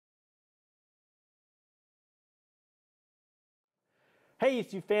Hey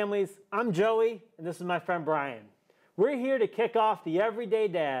Eastview families, I'm Joey and this is my friend Brian. We're here to kick off the Everyday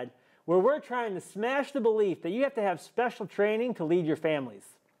Dad, where we're trying to smash the belief that you have to have special training to lead your families.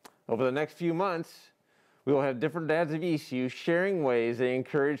 Over the next few months, we will have different dads of Eastview sharing ways they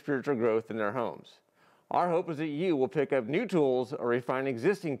encourage spiritual growth in their homes. Our hope is that you will pick up new tools or refine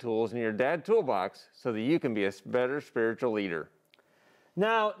existing tools in your dad toolbox so that you can be a better spiritual leader.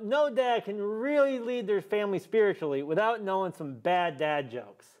 Now, no dad can really lead their family spiritually without knowing some bad dad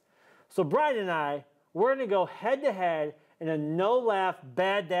jokes. So Brian and I, we're going to go head to head in a no-laugh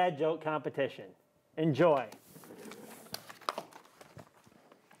bad dad joke competition. Enjoy.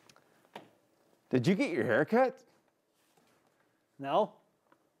 Did you get your hair cut? No?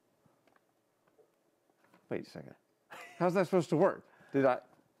 Wait a second. How's that supposed to work?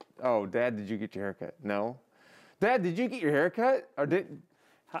 Oh, Dad, did you get your hair cut? No. Dad, did you get your hair cut?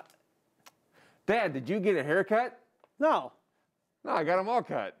 Dad, did you get a haircut? No. No, I got them all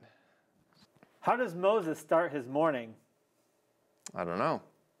cut. How does Moses start his morning? I don't know.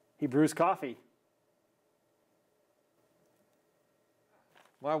 He brews coffee.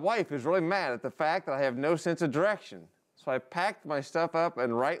 My wife is really mad at the fact that I have no sense of direction. So I packed my stuff up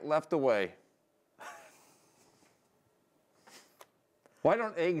and left away. Why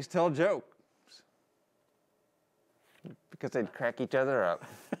don't eggs tell jokes? Because they'd crack each other up.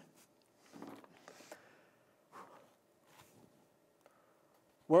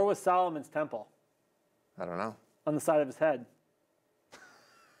 Where was Solomon's temple? I don't know. On the side of his head.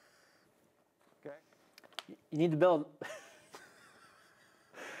 Okay. You need to build...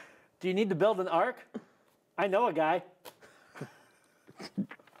 Do you need to build an ark? I know a guy.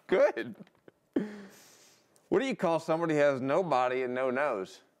 Good. What do you call somebody who has no body and no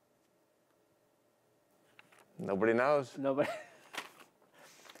nose? Nobody knows. Nobody.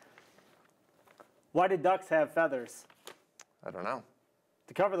 Why do ducks have feathers? I don't know.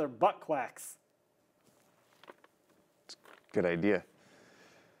 To cover their butt quacks. Good idea.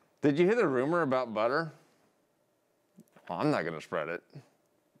 Did you hear the rumor about butter? Well, I'm not going to spread it.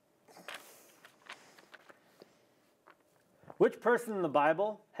 Which person in the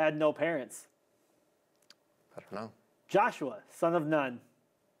Bible had no parents? I don't know. Joshua, son of Nun.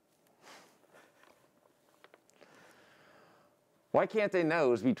 Why can't their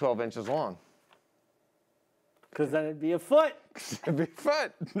nose be 12 inches long? Because then it'd be a foot. It'd be a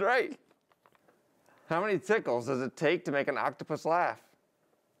foot, right. How many tickles does it take to make an octopus laugh?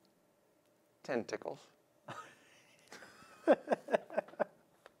 10 tickles.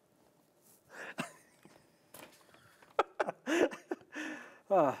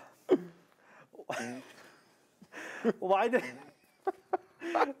 Why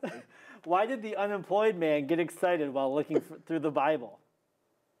did the unemployed man get excited while looking through the Bible?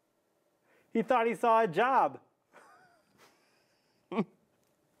 He thought he saw a job.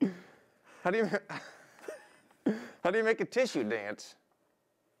 How do you make a tissue dance?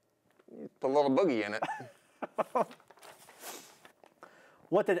 You put a little boogie in it.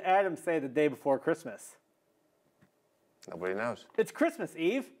 What did Adam say the day before Christmas? Nobody knows. It's Christmas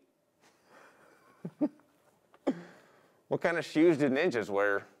Eve. What kind of shoes did ninjas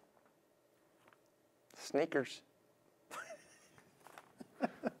wear? Sneakers.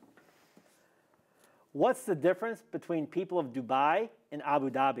 What's the difference between people of Dubai and Abu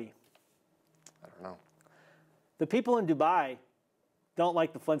Dhabi? I don't know. The people in Dubai don't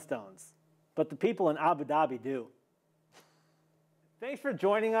like the Flintstones, but the people in Abu Dhabi do. Thanks for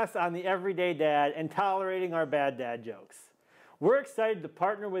joining us on the Everyday Dad and tolerating our bad dad jokes. We're excited to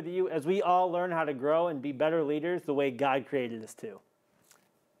partner with you as we all learn how to grow and be better leaders the way God created us to.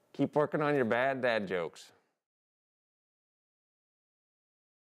 Keep working on your bad dad jokes.